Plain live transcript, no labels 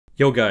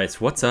Yo guys,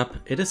 what's up?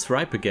 It is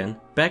Ripe again,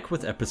 back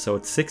with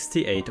episode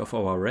 68 of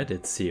our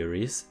Reddit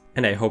series,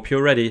 and I hope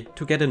you're ready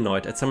to get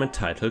annoyed at some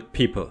entitled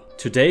people.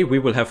 Today we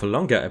will have a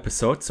longer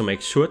episode, so make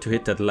sure to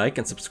hit that like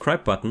and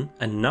subscribe button,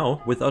 and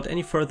now, without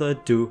any further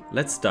ado,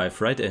 let's dive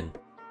right in.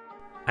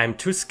 I'm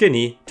too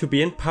skinny to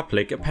be in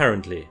public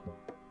apparently.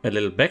 A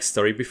little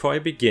backstory before I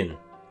begin.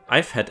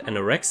 I've had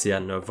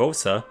anorexia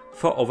nervosa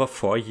for over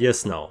 4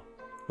 years now.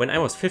 When I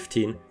was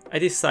 15, I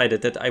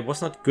decided that I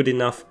was not good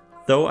enough,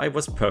 though I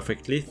was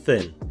perfectly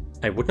thin.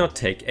 I would not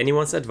take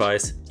anyone's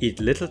advice, eat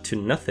little to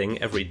nothing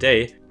every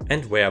day,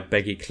 and wear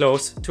baggy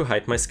clothes to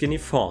hide my skinny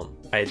form.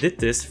 I did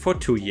this for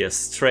 2 years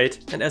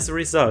straight, and as a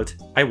result,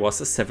 I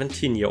was a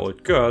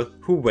 17-year-old girl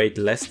who weighed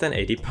less than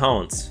 80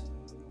 pounds.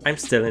 I'm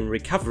still in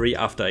recovery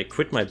after I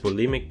quit my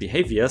bulimic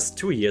behaviors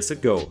 2 years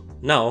ago.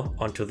 Now,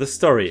 onto the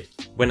story.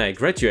 When I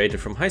graduated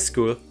from high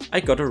school,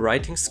 I got a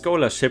writing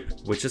scholarship,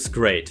 which is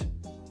great,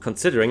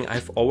 considering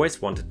I've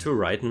always wanted to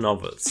write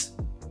novels.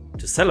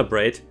 To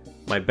celebrate,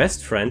 my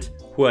best friend,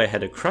 who I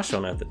had a crush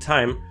on at the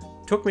time,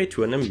 took me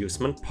to an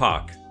amusement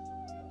park.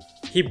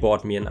 He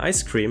bought me an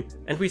ice cream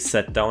and we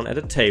sat down at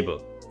a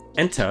table.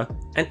 Enter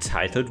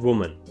entitled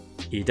woman.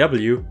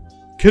 EW.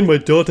 Can my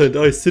daughter and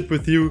I sit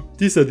with you?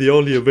 These are the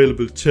only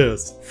available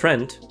chairs.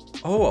 Friend.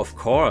 Oh, of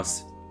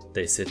course.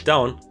 They sit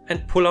down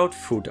and pull out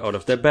food out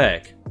of their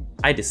bag.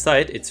 I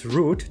decide it's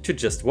rude to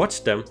just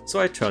watch them, so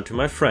I turn to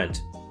my friend.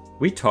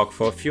 We talk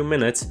for a few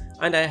minutes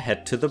and I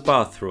head to the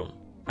bathroom.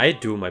 I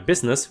do my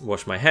business,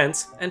 wash my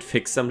hands and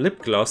fix some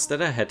lip gloss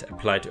that I had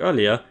applied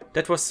earlier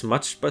that was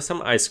smudged by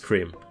some ice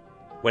cream.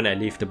 When I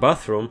leave the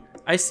bathroom,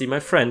 I see my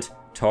friend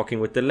talking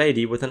with the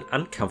lady with an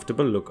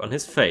uncomfortable look on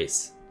his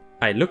face.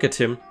 I look at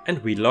him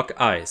and we lock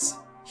eyes.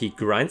 He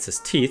grinds his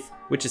teeth,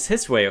 which is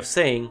his way of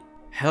saying,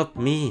 "Help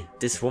me,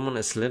 this woman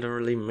is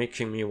literally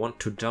making me want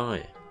to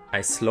die."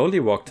 I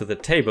slowly walk to the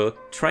table,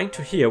 trying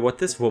to hear what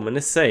this woman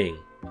is saying.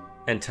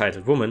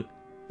 Entitled woman.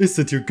 Is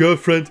that your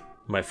girlfriend?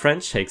 My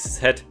friend shakes his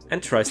head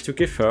and tries to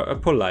give her a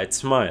polite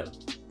smile.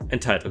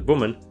 Entitled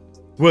woman.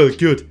 Well,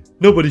 good.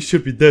 Nobody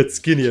should be that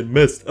skinny and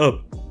messed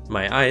up.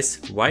 My eyes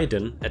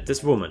widen at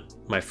this woman.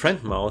 My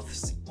friend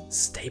mouths,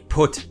 "Stay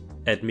put,"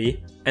 at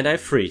me, and I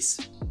freeze.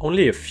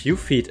 Only a few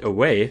feet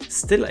away,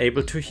 still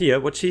able to hear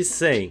what she's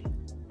saying.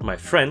 My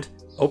friend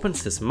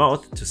opens his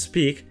mouth to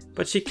speak,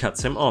 but she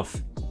cuts him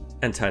off.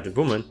 Entitled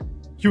woman.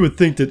 You would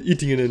think that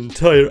eating an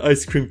entire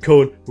ice cream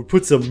cone would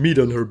put some meat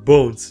on her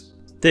bones.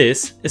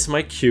 This is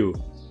my cue.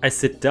 I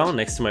sit down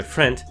next to my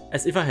friend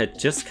as if I had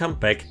just come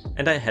back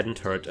and I hadn't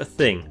heard a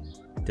thing.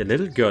 The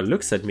little girl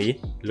looks at me,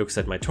 looks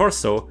at my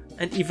torso,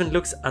 and even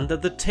looks under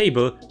the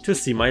table to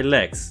see my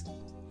legs.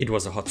 It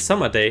was a hot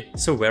summer day,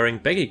 so wearing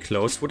baggy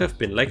clothes would have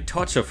been like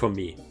torture for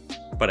me.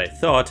 But I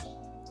thought,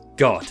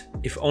 God,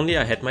 if only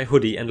I had my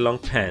hoodie and long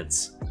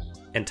pants.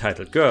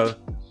 Entitled girl.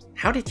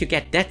 How did you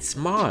get that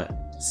small?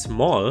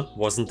 Small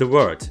wasn't the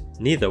word,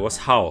 neither was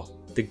how.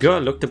 The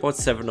girl looked about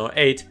 7 or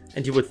 8,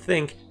 and you would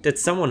think that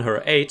someone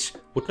her age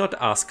would not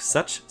ask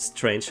such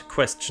strange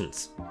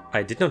questions.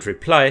 I did not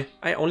reply,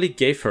 I only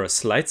gave her a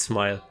slight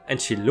smile,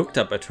 and she looked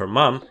up at her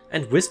mom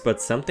and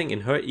whispered something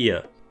in her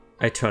ear.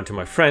 I turned to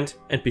my friend,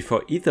 and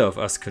before either of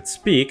us could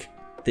speak,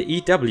 the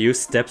EW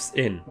steps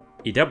in.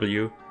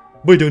 EW.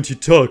 Why don't you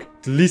talk?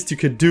 The least you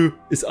can do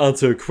is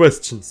answer her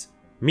questions.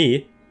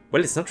 Me?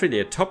 Well, it's not really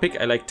a topic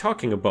I like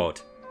talking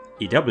about.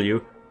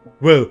 EW.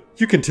 Well,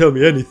 you can tell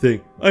me anything.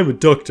 I'm a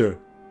doctor.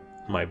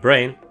 My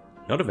brain,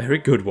 not a very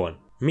good one.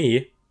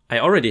 Me, I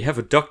already have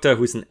a doctor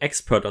who's an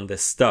expert on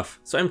this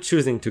stuff, so I'm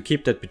choosing to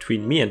keep that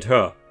between me and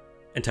her.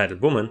 Entitled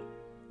woman.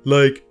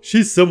 Like,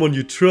 she's someone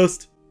you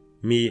trust?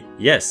 Me,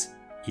 yes.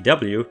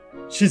 EW.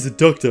 She's a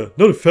doctor,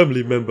 not a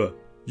family member.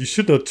 You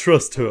should not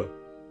trust her.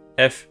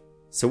 F.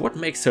 So what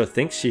makes her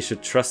think she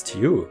should trust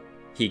you?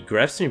 He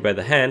grabs me by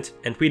the hand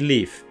and we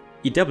leave.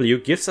 EW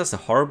gives us a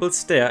horrible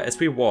stare as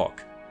we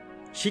walk.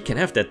 She can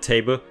have that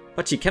table,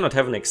 but she cannot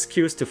have an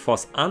excuse to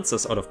force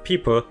answers out of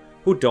people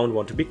who don't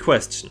want to be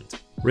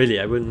questioned. Really,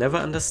 I will never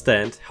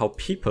understand how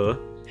people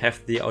have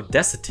the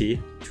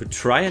audacity to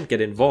try and get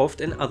involved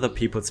in other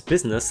people's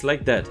business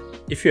like that.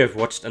 If you have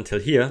watched until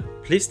here,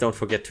 please don't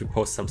forget to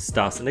post some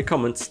stars in the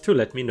comments to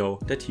let me know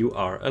that you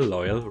are a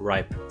loyal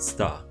Ripe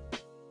star.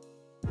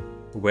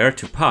 Where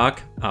to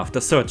park after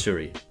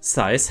surgery.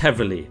 Sighs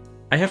heavily.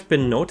 I have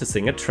been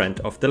noticing a trend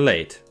of the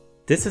late.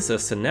 This is a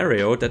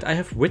scenario that I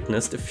have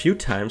witnessed a few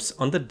times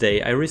on the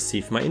day I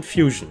receive my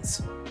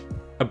infusions.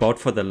 About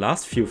for the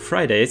last few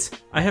Fridays,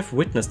 I have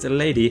witnessed a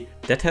lady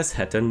that has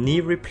had a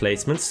knee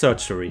replacement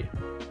surgery.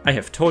 I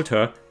have told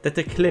her that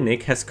the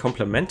clinic has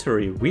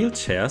complimentary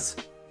wheelchairs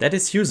that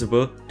is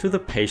usable to the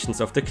patients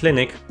of the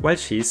clinic while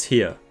she is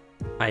here.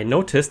 I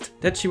noticed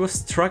that she was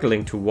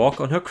struggling to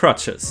walk on her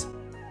crutches.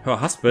 Her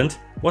husband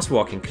was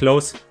walking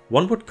close,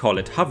 one would call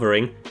it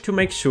hovering, to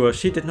make sure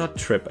she did not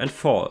trip and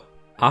fall.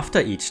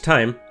 After each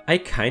time, I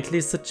kindly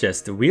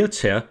suggest a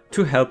wheelchair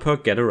to help her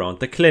get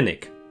around the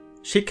clinic.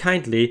 She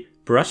kindly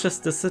brushes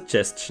the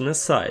suggestion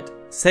aside,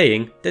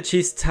 saying that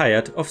she's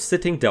tired of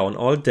sitting down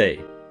all day.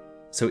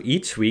 So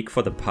each week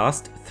for the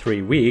past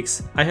 3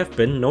 weeks I have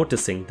been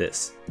noticing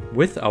this.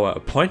 With our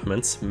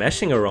appointments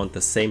mashing around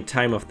the same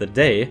time of the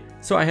day,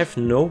 so I have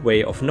no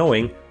way of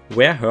knowing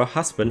where her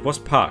husband was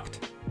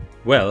parked.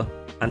 Well,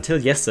 until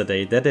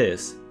yesterday that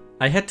is.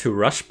 I had to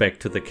rush back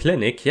to the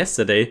clinic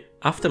yesterday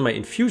after my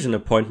infusion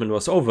appointment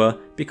was over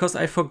because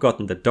I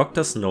forgotten the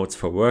doctor's notes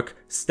for work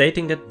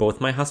stating that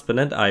both my husband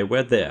and I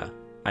were there.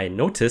 I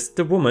noticed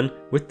the woman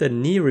with the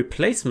knee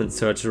replacement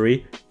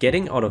surgery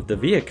getting out of the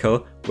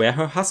vehicle where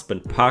her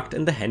husband parked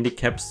in the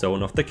handicap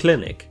zone of the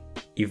clinic.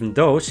 Even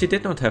though she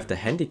did not have the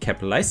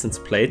handicap license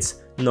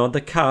plates nor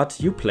the card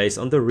you place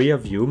on the rear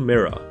view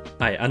mirror.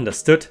 I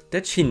understood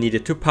that she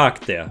needed to park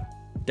there.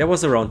 There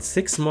was around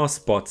 6 more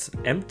spots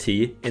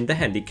empty in the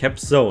handicap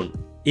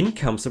zone. In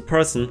comes a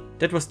person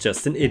that was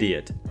just an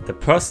idiot. The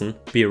person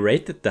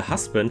berated the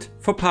husband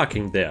for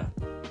parking there.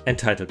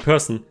 Entitled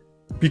person: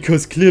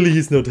 because clearly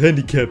he's not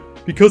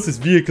handicapped, because his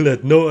vehicle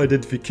had no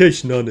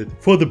identification on it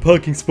for the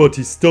parking spot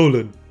he's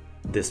stolen.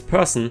 This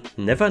person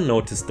never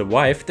noticed the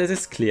wife that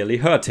is clearly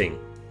hurting.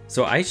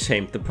 So I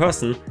shamed the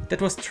person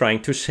that was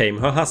trying to shame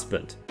her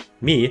husband.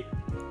 Me?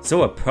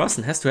 So a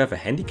person has to have a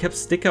handicap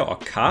sticker or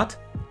card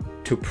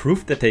to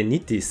prove that they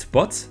need these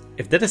spots?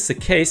 If that is the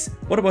case,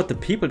 what about the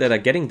people that are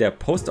getting their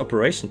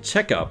post-operation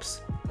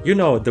checkups? You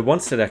know, the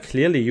ones that are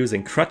clearly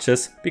using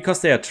crutches because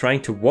they are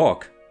trying to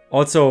walk.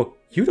 Also,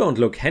 you don't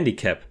look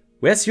handicapped.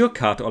 Where's your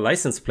card or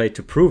license plate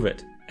to prove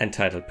it?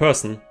 Entitled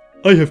person: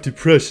 I have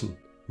depression.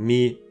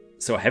 Me?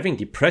 So having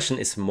depression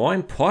is more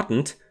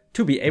important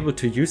to be able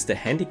to use the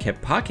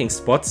handicap parking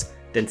spots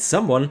than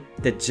someone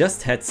that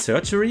just had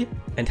surgery?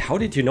 And how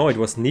did you know it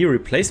was knee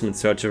replacement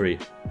surgery?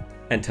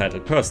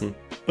 Entitled person: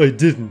 I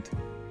didn't.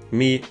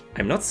 Me?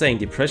 I'm not saying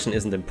depression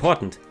isn't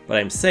important, but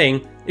I'm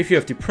saying if you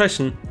have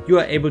depression, you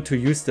are able to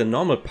use the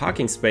normal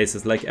parking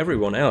spaces like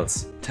everyone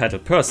else.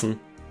 Entitled person: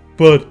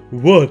 but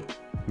what?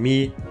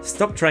 Me?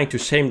 Stop trying to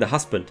shame the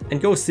husband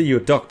and go see your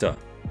doctor.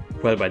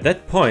 Well, by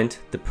that point,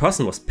 the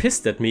person was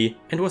pissed at me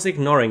and was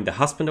ignoring the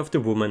husband of the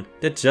woman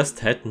that just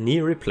had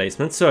knee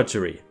replacement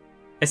surgery.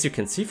 As you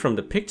can see from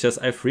the pictures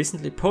I've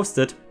recently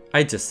posted,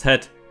 I just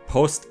had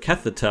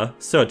post-catheter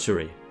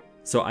surgery.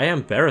 So I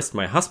embarrassed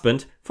my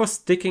husband for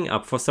sticking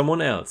up for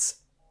someone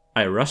else.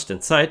 I rushed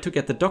inside to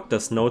get the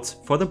doctor's notes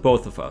for the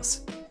both of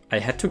us. I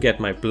had to get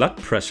my blood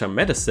pressure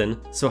medicine,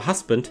 so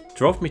husband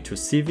drove me to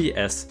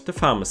CVS, the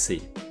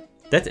pharmacy.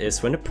 That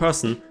is when a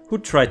person who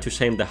tried to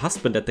shame the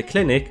husband at the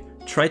clinic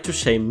tried to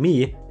shame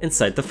me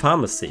inside the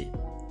pharmacy.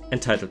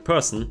 Entitled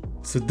person: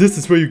 so this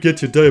is where you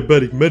get your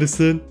diabetic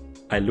medicine?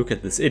 I look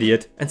at this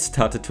idiot and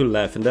started to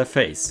laugh in their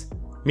face.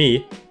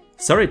 Me?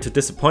 Sorry to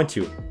disappoint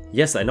you.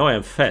 Yes, I know I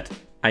am fat.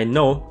 I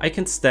know I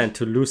can stand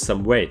to lose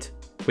some weight.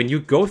 When you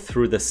go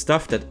through the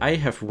stuff that I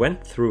have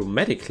went through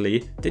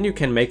medically, then you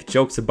can make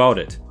jokes about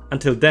it.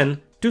 Until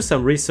then, do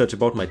some research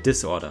about my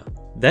disorder.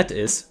 That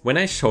is when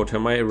I showed her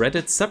my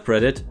Reddit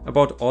subreddit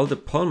about all the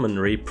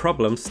pulmonary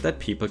problems that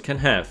people can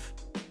have.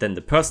 Then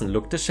the person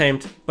looked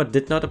ashamed but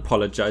did not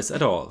apologize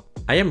at all.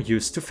 I am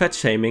used to fat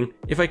shaming.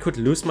 If I could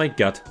lose my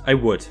gut, I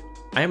would.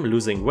 I am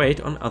losing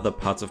weight on other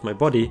parts of my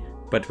body,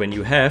 but when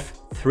you have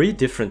 3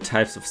 different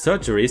types of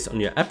surgeries on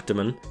your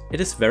abdomen,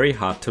 it is very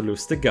hard to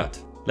lose the gut.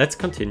 Let's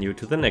continue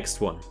to the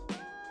next one.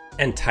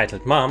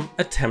 Entitled mom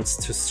attempts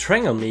to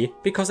strangle me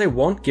because I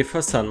won't give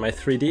her son my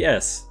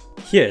 3DS.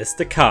 Here is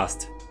the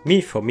cast.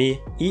 Me for me,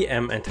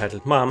 EM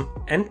entitled mom,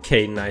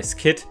 NK nice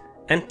kid,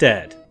 and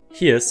dad.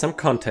 Here's some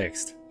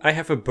context. I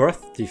have a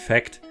birth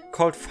defect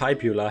called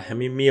fibular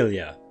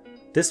hemimelia.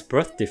 This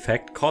birth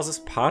defect causes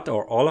part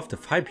or all of the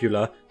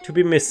fibula to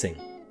be missing.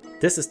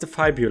 This is the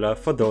fibula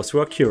for those who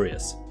are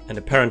curious, and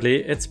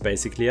apparently it's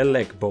basically a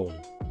leg bone.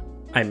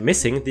 I'm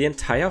missing the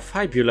entire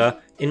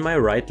fibula in my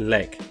right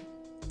leg.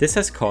 This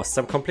has caused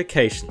some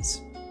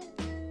complications.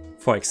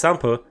 For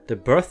example, the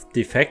birth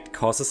defect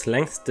causes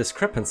length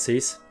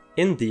discrepancies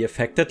in the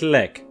affected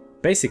leg.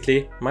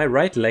 Basically, my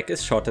right leg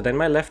is shorter than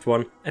my left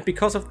one, and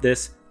because of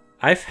this,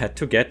 I've had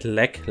to get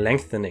leg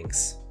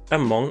lengthenings,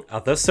 among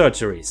other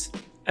surgeries.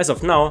 As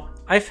of now,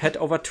 I've had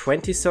over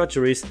 20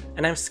 surgeries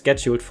and I'm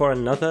scheduled for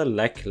another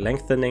leg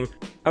lengthening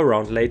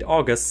around late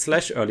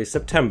August/early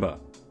September.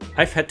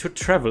 I've had to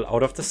travel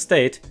out of the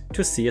state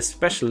to see a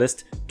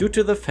specialist due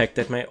to the fact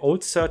that my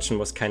old surgeon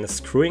was kinda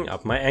screwing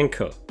up my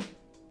ankle.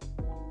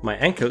 My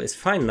ankle is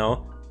fine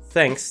now,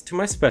 thanks to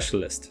my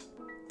specialist.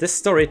 This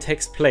story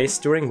takes place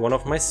during one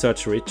of my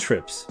surgery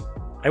trips.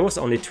 I was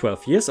only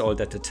 12 years old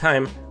at the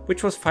time,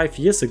 which was 5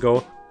 years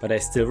ago, but I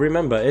still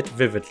remember it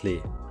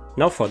vividly.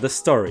 Now for the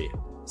story.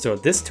 So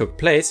this took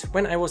place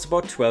when I was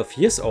about 12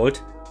 years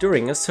old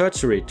during a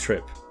surgery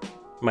trip.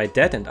 My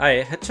dad and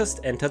I had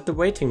just entered the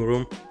waiting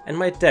room and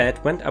my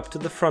dad went up to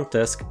the front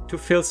desk to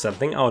fill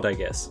something out, I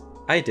guess.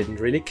 I didn't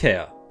really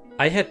care.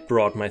 I had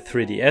brought my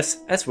 3DS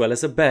as well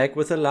as a bag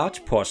with a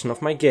large portion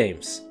of my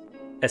games.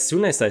 As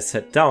soon as I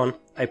sat down,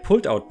 I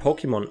pulled out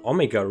Pokemon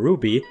Omega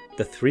Ruby,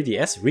 the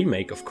 3DS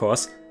remake of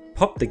course,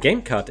 popped the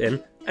game card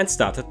in and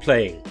started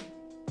playing.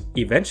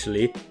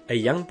 Eventually, a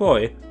young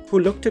boy who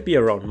looked to be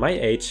around my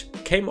age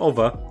came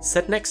over,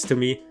 sat next to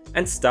me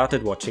and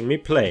started watching me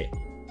play.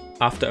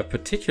 After a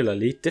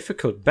particularly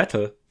difficult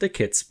battle, the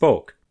kid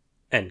spoke.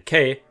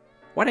 NK,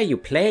 what are you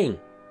playing?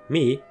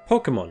 Me,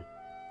 Pokemon.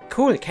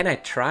 Cool, can I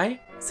try?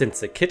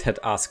 Since the kid had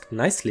asked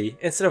nicely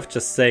instead of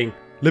just saying,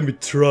 let me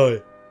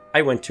try.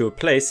 I went to a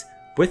place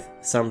with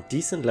some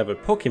decent level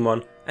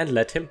Pokemon and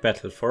let him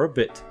battle for a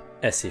bit.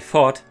 As he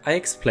fought, I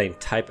explained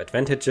type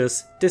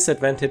advantages,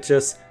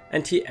 disadvantages,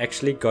 and he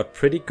actually got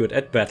pretty good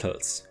at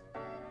battles.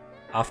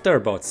 After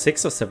about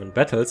 6 or 7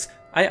 battles,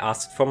 I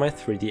asked for my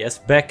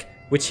 3DS back,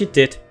 which he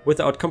did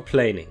without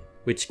complaining,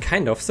 which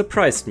kind of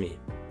surprised me.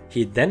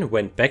 He then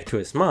went back to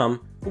his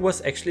mom, who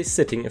was actually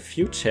sitting a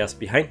few chairs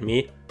behind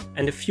me,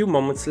 and a few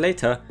moments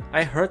later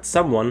I heard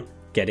someone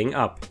getting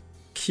up.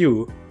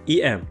 Cue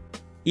EM.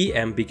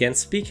 EM began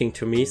speaking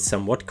to me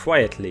somewhat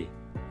quietly.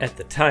 At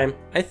the time,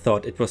 I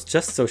thought it was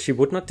just so she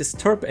would not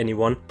disturb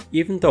anyone,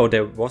 even though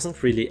there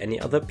wasn't really any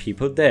other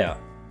people there.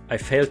 I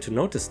failed to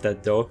notice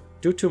that though,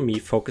 due to me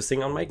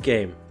focusing on my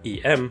game.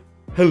 EM.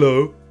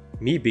 Hello.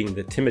 Me being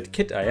the timid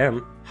kid I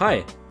am.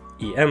 Hi.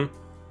 EM.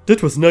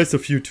 That was nice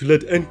of you to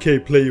let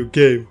NK play your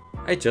game.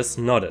 I just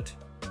nodded.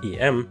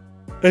 EM.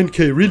 NK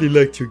really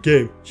liked your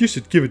game, you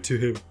should give it to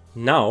him.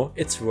 Now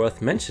it's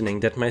worth mentioning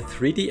that my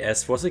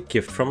 3DS was a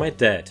gift from my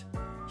dad.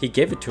 He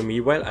gave it to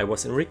me while I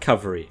was in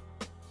recovery.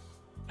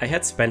 I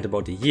had spent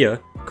about a year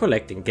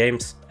collecting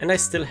games and I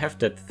still have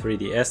that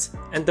 3DS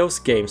and those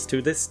games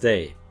to this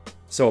day.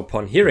 So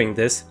upon hearing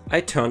this,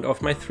 I turned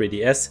off my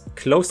 3DS,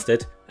 closed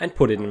it and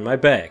put it in my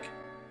bag.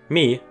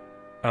 Me,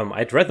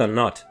 I'd rather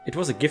not, it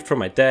was a gift from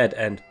my dad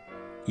and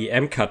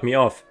EM cut me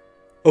off.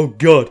 Oh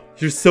god,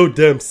 you're so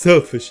damn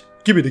selfish,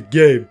 give me the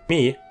game.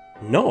 Me,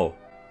 no.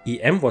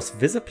 EM was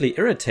visibly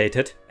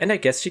irritated and I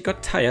guess she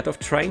got tired of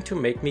trying to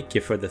make me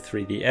give her the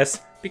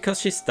 3DS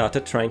because she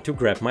started trying to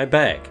grab my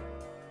bag.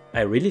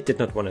 I really did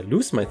not want to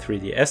lose my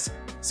 3DS,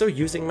 so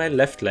using my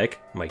left leg,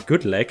 my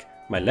good leg,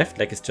 my left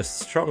leg is just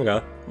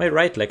stronger, my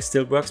right leg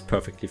still works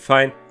perfectly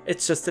fine,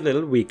 it's just a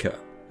little weaker.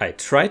 I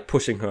tried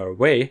pushing her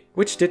away,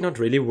 which did not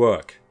really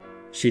work.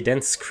 She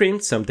then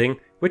screamed something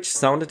which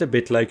sounded a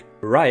bit like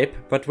ripe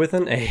but with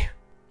an A,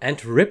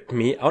 and ripped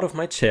me out of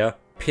my chair,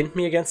 pinned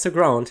me against the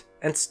ground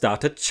and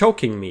started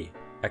choking me.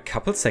 A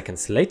couple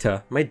seconds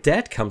later, my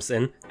dad comes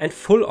in and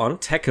full on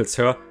tackles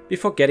her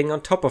before getting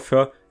on top of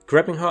her,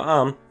 grabbing her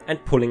arm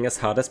and pulling as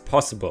hard as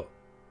possible.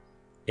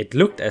 It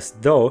looked as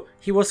though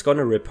he was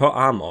gonna rip her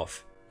arm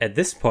off. At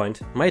this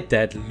point, my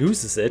dad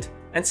loses it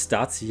and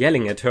starts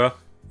yelling at her,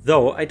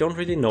 though I don't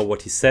really know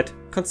what he said,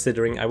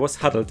 considering I was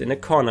huddled in a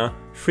corner,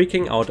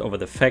 freaking out over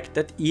the fact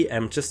that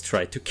EM just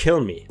tried to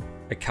kill me.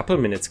 A couple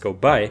minutes go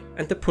by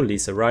and the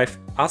police arrive,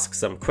 ask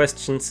some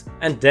questions,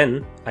 and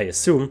then, I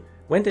assume,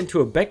 went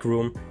into a back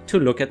room to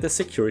look at the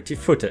security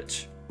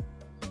footage.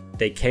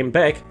 They came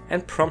back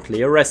and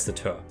promptly arrested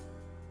her.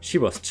 She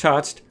was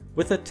charged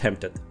with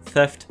attempted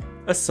theft,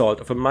 assault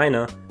of a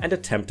minor and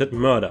attempted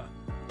murder,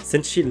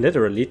 since she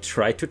literally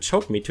tried to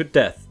choke me to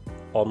death.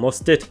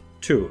 Almost did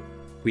too.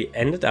 We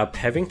ended up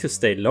having to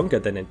stay longer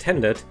than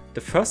intended,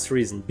 the first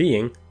reason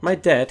being my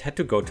dad had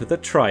to go to the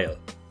trial.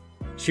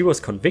 She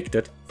was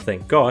convicted,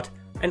 thank God,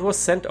 and was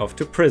sent off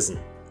to prison.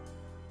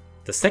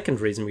 The second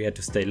reason we had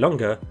to stay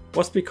longer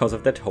was because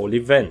of that whole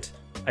event.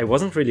 I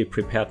wasn't really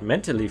prepared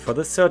mentally for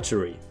the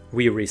surgery.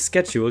 We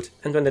rescheduled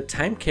and when the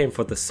time came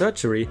for the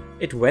surgery,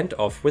 it went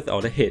off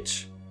without a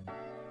hitch.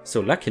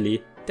 So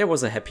luckily, there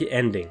was a happy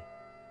ending.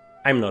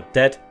 I'm not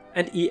dead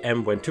and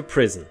EM went to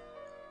prison.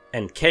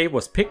 NK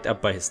was picked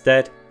up by his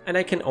dad and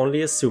I can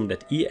only assume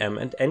that EM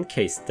and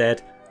NK's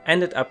dad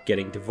ended up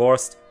getting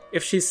divorced,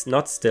 if she's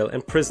not still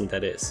in prison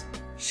that is.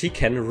 She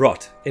can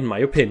rot, in my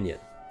opinion.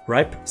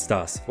 Ripe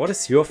Stars, what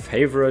is your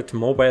favorite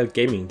mobile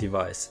gaming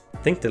device? I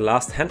think the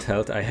last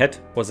handheld I had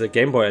was a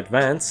Game Boy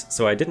Advance,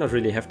 so I did not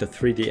really have the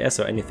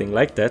 3DS or anything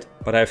like that,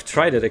 but I've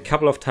tried it a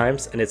couple of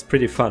times and it's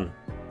pretty fun.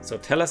 So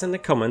tell us in the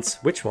comments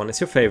which one is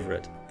your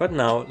favorite. But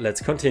now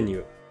let's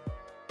continue.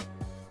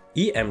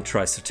 EM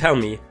tries to tell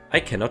me I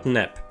cannot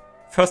nap.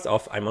 First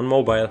off, I'm on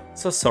mobile,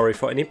 so sorry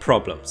for any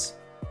problems.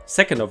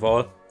 Second of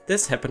all,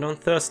 this happened on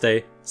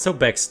Thursday, so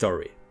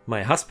backstory.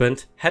 My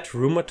husband had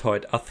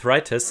rheumatoid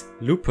arthritis,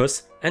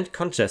 lupus and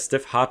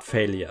congestive heart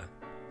failure.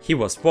 He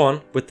was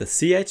born with the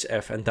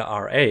CHF and the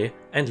RA,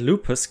 and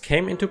lupus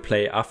came into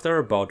play after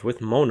a bout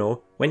with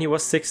mono when he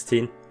was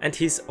 16 and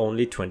he's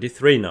only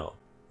 23 now.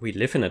 We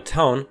live in a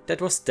town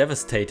that was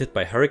devastated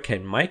by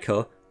Hurricane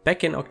Michael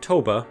back in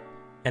October,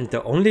 and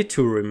the only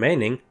 2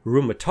 remaining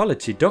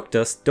rheumatology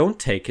doctors don't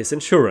take his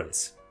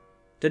insurance.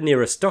 The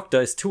nearest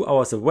doctor is 2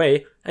 hours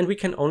away and we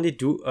can only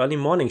do early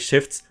morning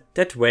shifts,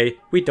 that way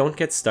we don't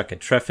get stuck in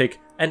traffic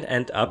and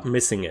end up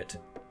missing it.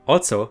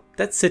 Also,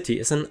 that city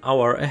is an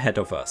hour ahead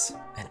of us.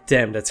 And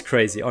damn, that's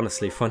crazy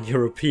honestly for an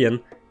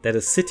European, that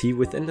a city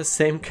within the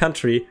same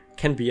country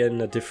can be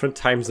in a different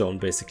time zone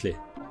basically.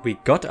 We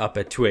got up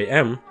at 2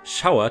 AM,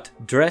 showered,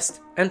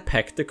 dressed and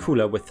packed the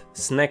cooler with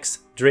snacks,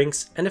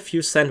 drinks and a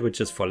few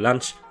sandwiches for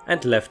lunch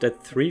and left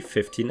at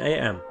 3:15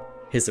 AM.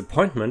 His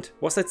appointment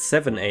was at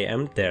 7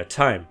 AM their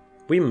time.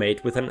 We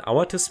made with an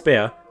hour to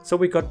spare, so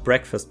we got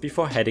breakfast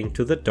before heading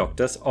to the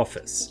doctor's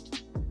office.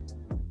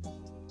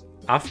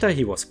 After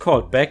he was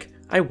called back,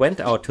 I went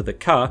out to the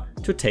car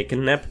to take a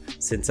nap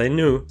since I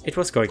knew it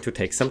was going to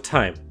take some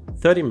time,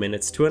 30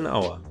 minutes to an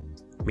hour.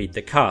 Meet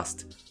the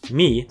cast.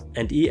 Me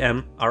and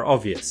EM are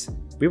obvious.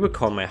 We will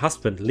call my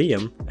husband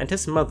Liam and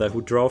his mother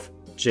who drove,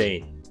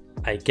 Jane.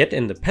 I get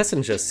in the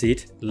passenger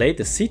seat, lay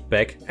the seat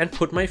back and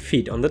put my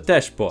feet on the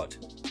dashboard.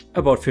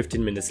 About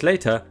 15 minutes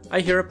later, I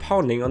hear a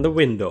pounding on the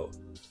window.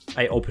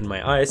 I open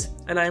my eyes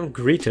and I am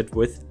greeted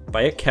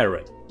by a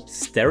Karen.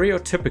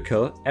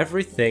 Stereotypical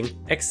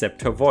everything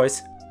except her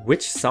voice,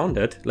 which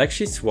sounded like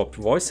she swapped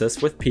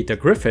voices with Peter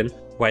Griffin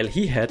while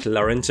he had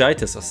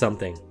laryngitis or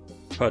something.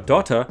 Her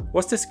daughter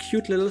was this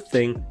cute little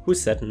thing who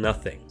said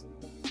nothing.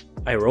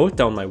 I rolled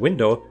down my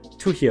window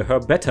to hear her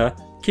better.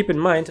 Keep in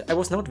mind, I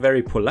was not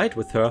very polite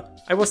with her,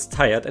 I was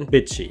tired and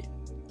bitchy.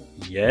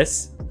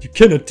 Yes? You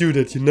cannot do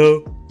that, you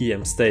know,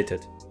 EM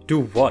stated.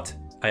 Do what?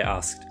 I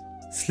asked.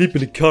 Sleep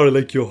in the car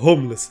like you're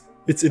homeless.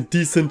 It's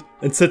indecent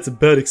and sets a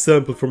bad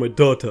example for my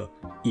daughter.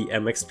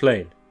 EM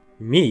explained.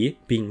 Me,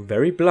 being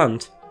very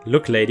blunt,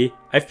 look lady,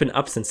 I've been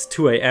up since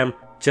 2 AM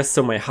just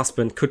so my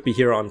husband could be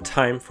here on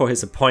time for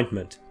his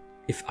appointment.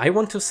 If I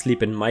want to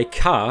sleep in my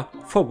car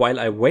for while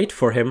I wait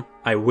for him,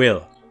 I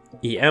will.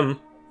 EM.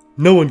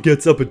 No one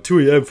gets up at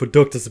 2 AM for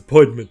doctor's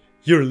appointment.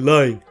 You're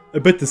lying. I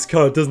bet this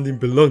car doesn't even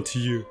belong to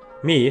you.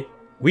 Me,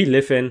 we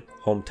live in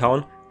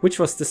hometown, which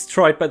was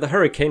destroyed by the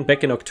hurricane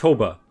back in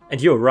October.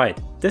 And you're right,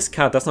 this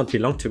car does not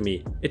belong to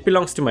me. It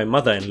belongs to my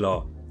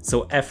mother-in-law.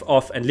 So F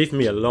off and leave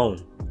me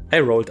alone. I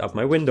rolled up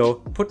my window,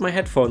 put my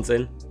headphones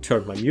in,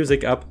 turned my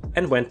music up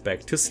and went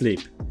back to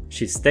sleep.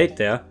 She stayed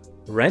there,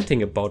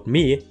 ranting about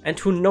me and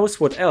who knows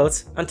what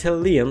else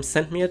until Liam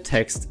sent me a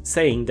text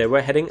saying they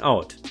were heading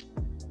out.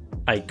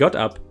 I got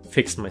up,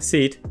 fixed my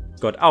seat,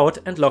 got out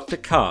and locked the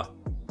car.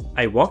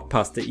 I walked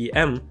past the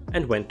EM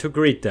and went to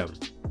greet them.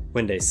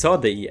 When they saw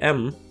the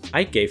EM,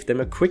 I gave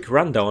them a quick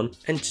rundown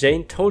and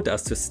Jane told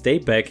us to stay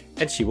back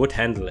and she would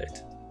handle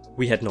it.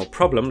 We had no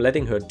problem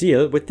letting her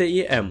deal with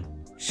the EM.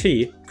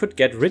 She could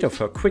get rid of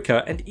her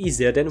quicker and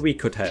easier than we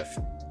could have.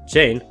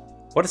 Jane,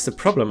 what is the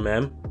problem,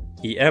 ma'am?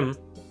 EM.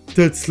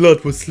 That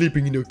slut was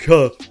sleeping in your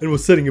car and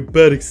was setting a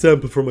bad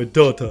example for my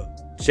daughter.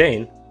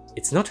 Jane,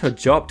 it's not her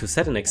job to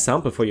set an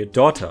example for your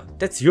daughter.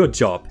 That's your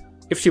job.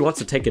 If she wants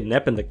to take a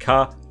nap in the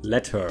car,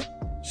 let her.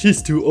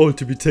 She's too old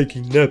to be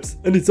taking naps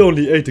and it's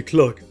only 8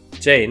 o'clock.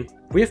 Jane,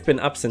 we have been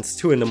up since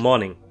 2 in the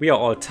morning. We are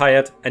all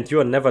tired and you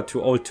are never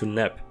too old to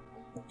nap.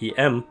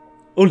 EM.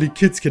 Only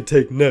kids can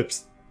take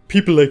naps.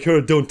 People like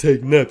her don't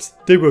take naps.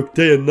 They work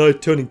day and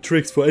night turning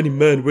tricks for any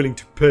man willing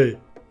to pay.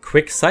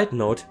 Quick side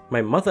note,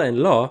 my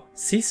mother-in-law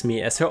sees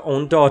me as her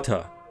own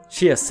daughter.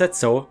 She has said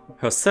so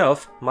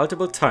herself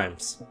multiple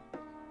times.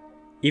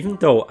 Even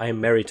though I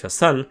married her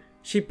son,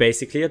 she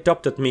basically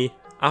adopted me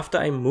after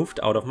I moved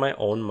out of my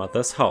own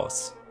mother's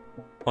house.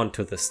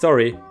 Onto the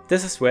story,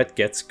 this is where it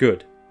gets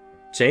good.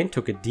 Jane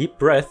took a deep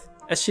breath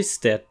as she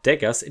stared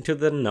daggers into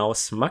the now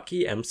smug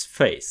EM's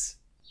face.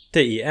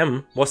 The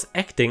EM was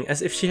acting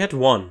as if she had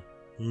won.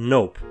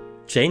 Nope.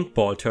 Jane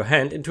balled her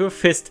hand into a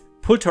fist,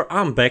 pulled her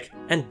arm back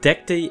and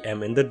decked the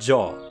EM in the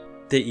jaw.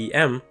 The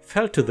EM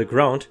fell to the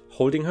ground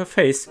holding her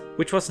face,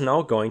 which was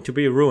now going to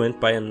be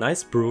ruined by a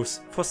nice bruise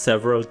for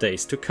several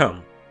days to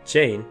come.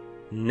 Jane,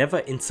 never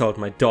insult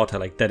my daughter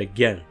like that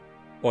again,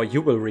 or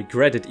you will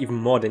regret it even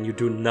more than you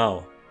do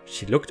now.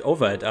 She looked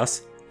over at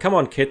us. Come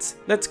on kids,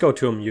 let's go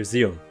to a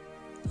museum.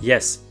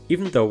 Yes,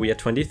 even though we are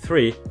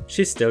 23,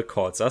 she still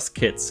calls us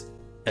kids.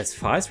 As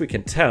far as we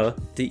can tell,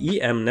 the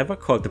EM never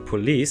called the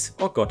police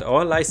or got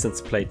our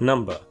license plate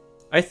number.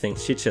 I think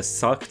she just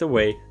sulked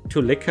away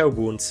to lick her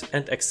wounds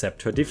and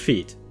accept her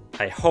defeat.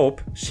 I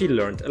hope she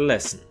learned a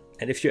lesson.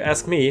 And if you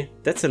ask me,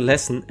 that's a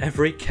lesson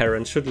every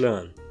Karen should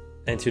learn.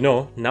 And you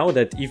know, now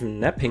that even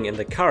napping in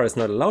the car is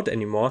not allowed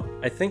anymore,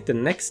 I think the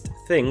next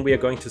thing we are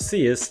going to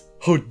see is,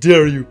 how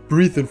dare you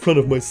breathe in front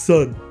of my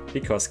son?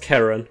 Because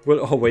Karen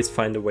will always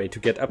find a way to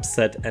get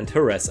upset and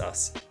harass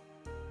us.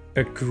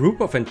 A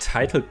group of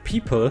entitled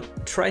people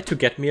tried to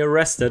get me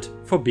arrested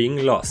for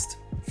being lost.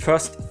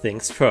 First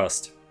things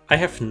first, I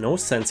have no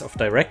sense of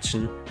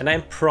direction and I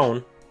am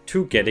prone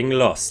to getting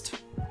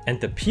lost.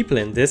 And the people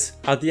in this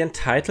are the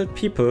entitled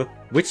people,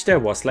 which there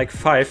was like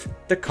 5,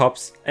 the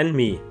cops and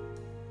me.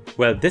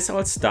 Well, this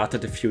all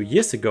started a few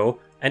years ago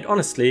and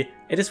honestly,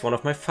 it is one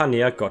of my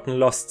funnier gotten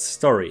lost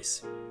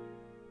stories.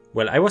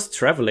 Well, I was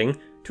traveling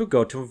to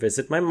go to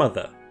visit my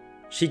mother.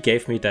 She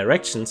gave me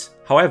directions,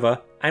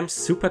 however, I'm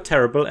super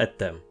terrible at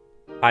them.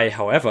 I,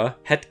 however,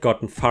 had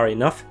gotten far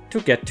enough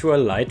to get to a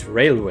light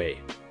railway.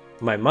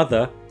 My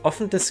mother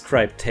often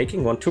described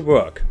taking one to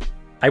work.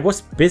 I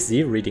was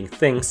busy reading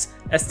things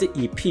as the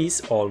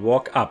EPs all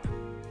walk up.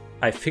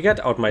 I figured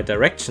out my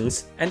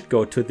directions and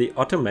go to the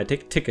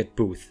automatic ticket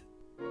booth.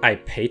 I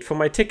paid for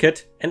my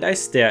ticket and I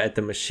stare at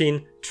the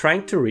machine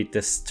trying to read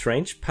this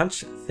strange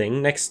punch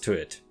thing next to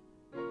it.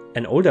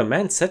 An older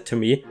man said to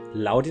me,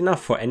 loud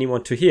enough for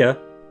anyone to hear,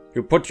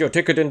 You put your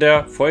ticket in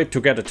there for it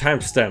to get a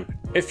timestamp.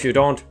 If you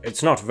don't,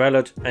 it's not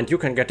valid and you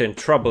can get in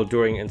trouble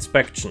during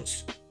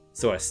inspections.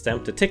 So I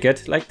stamped the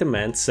ticket like the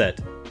man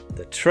said.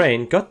 The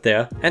train got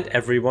there and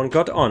everyone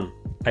got on.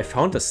 I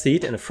found a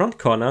seat in the front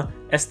corner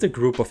as the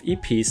group of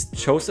EPs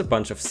chose a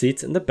bunch of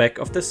seats in the back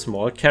of the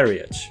small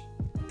carriage.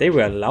 They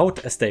were loud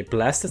as they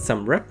blasted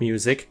some rap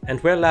music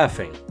and were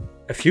laughing.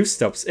 A few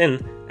stops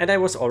in and I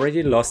was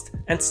already lost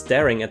and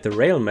staring at the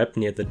rail map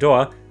near the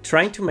door,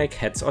 trying to make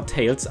heads or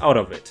tails out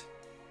of it.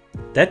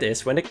 That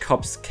is when the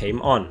cops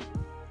came on.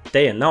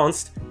 They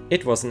announced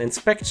it was an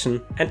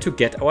inspection and to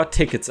get our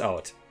tickets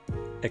out.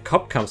 A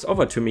cop comes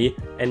over to me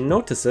and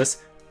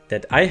notices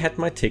that I had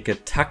my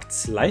ticket tucked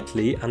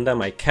slightly under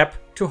my cap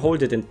to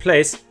hold it in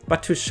place,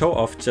 but to show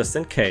off just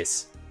in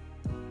case.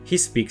 He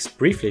speaks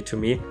briefly to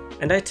me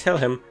and I tell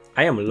him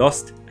I am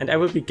lost and I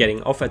will be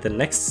getting off at the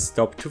next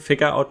stop to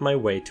figure out my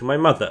way to my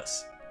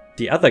mother's.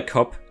 The other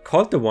cop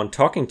called the one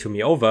talking to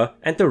me over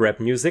and the rap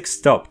music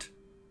stopped.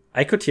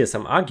 I could hear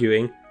some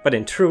arguing, but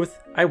in truth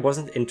I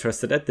wasn't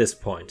interested at this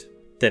point.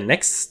 The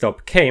next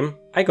stop came,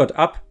 I got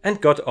up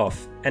and got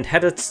off and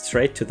headed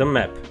straight to the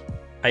map.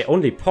 I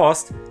only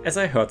paused as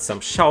I heard some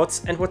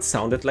shouts and what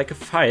sounded like a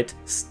fight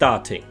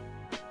starting.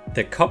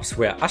 The cops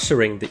were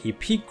ushering the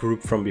EP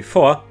group from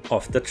before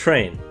off the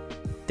train.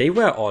 They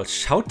were all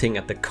shouting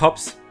at the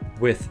cops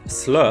with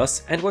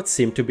slurs and what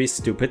seemed to be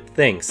stupid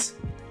things.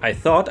 I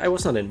thought I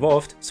was not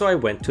involved, so I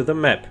went to the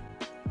map.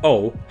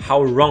 Oh,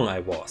 how wrong I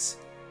was.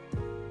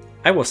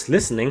 I was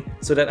listening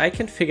so that I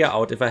can figure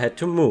out if I had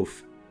to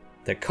move.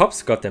 The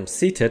cops got them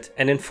seated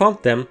and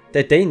informed them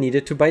that they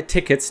needed to buy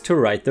tickets to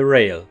ride the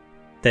rail.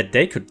 That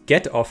they could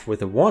get off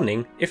with a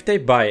warning if they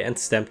buy and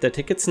stamp their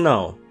tickets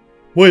now.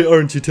 Why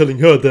aren't you telling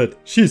her that?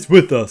 She's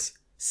with us,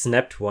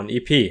 snapped one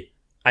EP.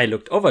 I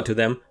looked over to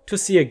them to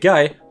see a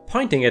guy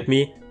pointing at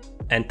me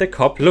and the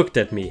cop looked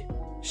at me.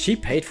 She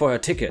paid for her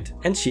ticket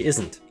and she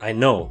isn't, I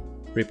know,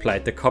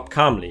 replied the cop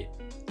calmly.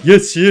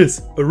 Yes she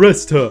is,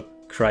 arrest her,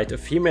 cried a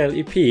female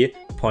EP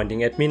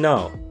pointing at me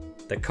now.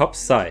 The cop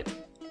sighed.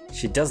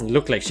 She doesn't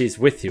look like she's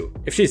with you.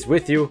 If she's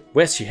with you,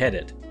 where's she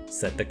headed?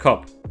 Said the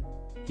cop.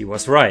 He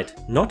was right.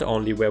 Not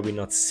only were we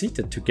not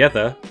seated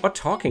together or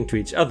talking to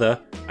each other,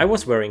 I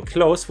was wearing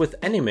clothes with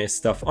anime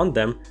stuff on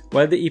them,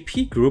 while the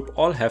EP group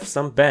all have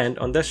some band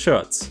on their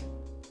shirts.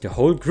 The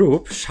whole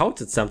group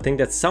shouted something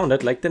that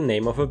sounded like the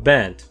name of a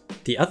band.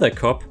 The other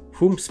cop,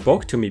 whom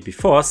spoke to me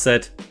before,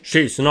 said,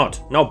 "She's not,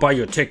 now buy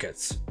your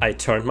tickets." I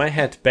turned my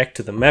head back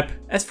to the map,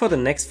 as for the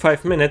next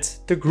 5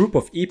 minutes the group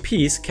of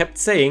EPs kept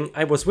saying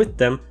I was with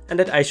them and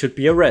that I should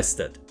be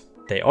arrested.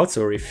 They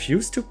also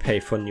refused to pay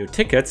for new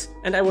tickets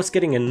and I was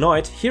getting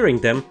annoyed hearing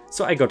them,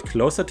 so I got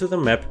closer to the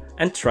map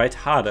and tried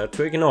harder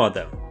to ignore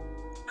them.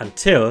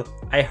 Until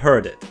I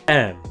heard it.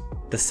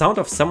 The sound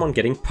of someone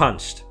getting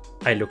punched.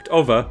 I looked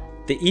over.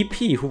 The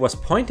EP who was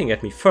pointing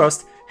at me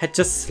first had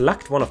just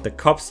slugged one of the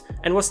cops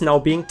and was now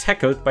being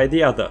tackled by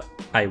the other.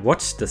 I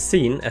watched the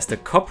scene as the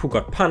cop who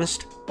got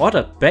punched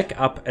ordered back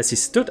up as he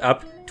stood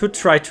up to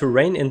try to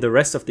rein in the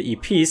rest of the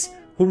EPs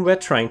whom were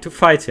trying to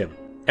fight him.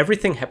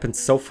 Everything happened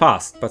so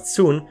fast, but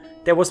soon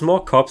there was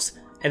more cops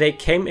and they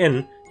came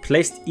in,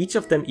 placed each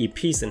of them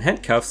EPs in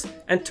handcuffs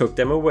and took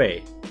them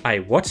away. I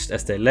watched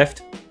as they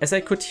left, as I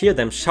could hear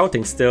them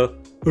shouting still,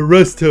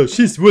 "Arrest her,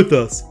 she's with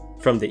us,"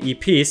 from the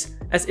EPs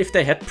as if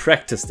they had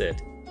practiced it.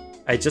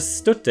 I just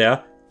stood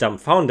there,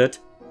 dumbfounded,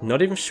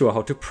 not even sure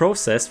how to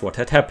process what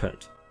had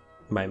happened.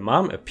 My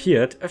mom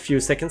appeared a few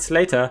seconds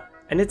later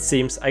and it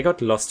seems I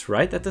got lost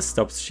right at the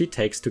stops she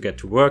takes to get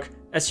to work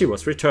as she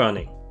was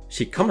returning.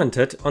 She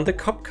commented on the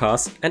cop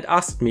cars and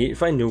asked me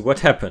if I knew what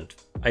happened.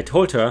 I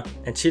told her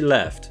and she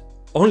laughed.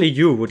 "Only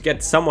you would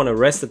get someone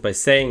arrested by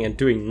saying and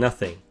doing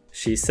nothing,"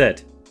 she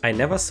said. I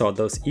never saw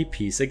those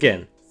EPs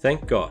again,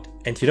 thank God.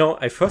 And you know,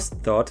 I first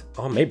thought,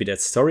 oh maybe that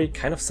story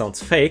kind of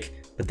sounds fake,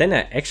 but then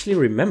I actually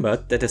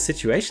remembered that a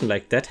situation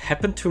like that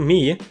happened to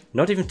me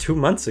not even 2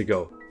 months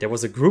ago. There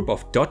was a group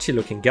of dodgy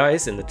looking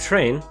guys in the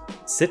train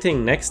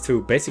sitting next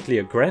to basically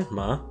a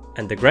grandma,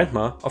 and the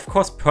grandma of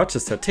course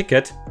purchased her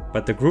ticket,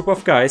 but the group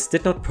of guys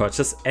did not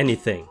purchase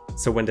anything.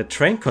 So when the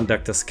train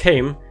conductors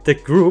came, the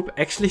group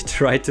actually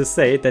tried to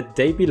say that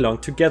they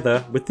belonged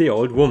together with the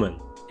old woman.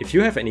 If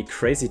you have any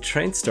crazy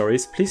train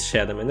stories, please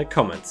share them in the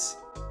comments.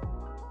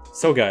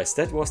 So guys,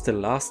 that was the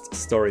last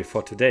story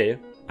for today.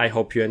 I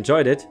hope you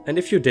enjoyed it, and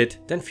if you did,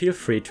 then feel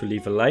free to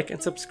leave a like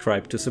and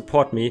subscribe to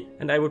support me,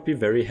 and I would be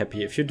very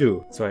happy if you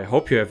do. So I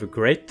hope you have a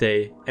great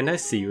day and I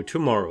see you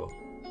tomorrow.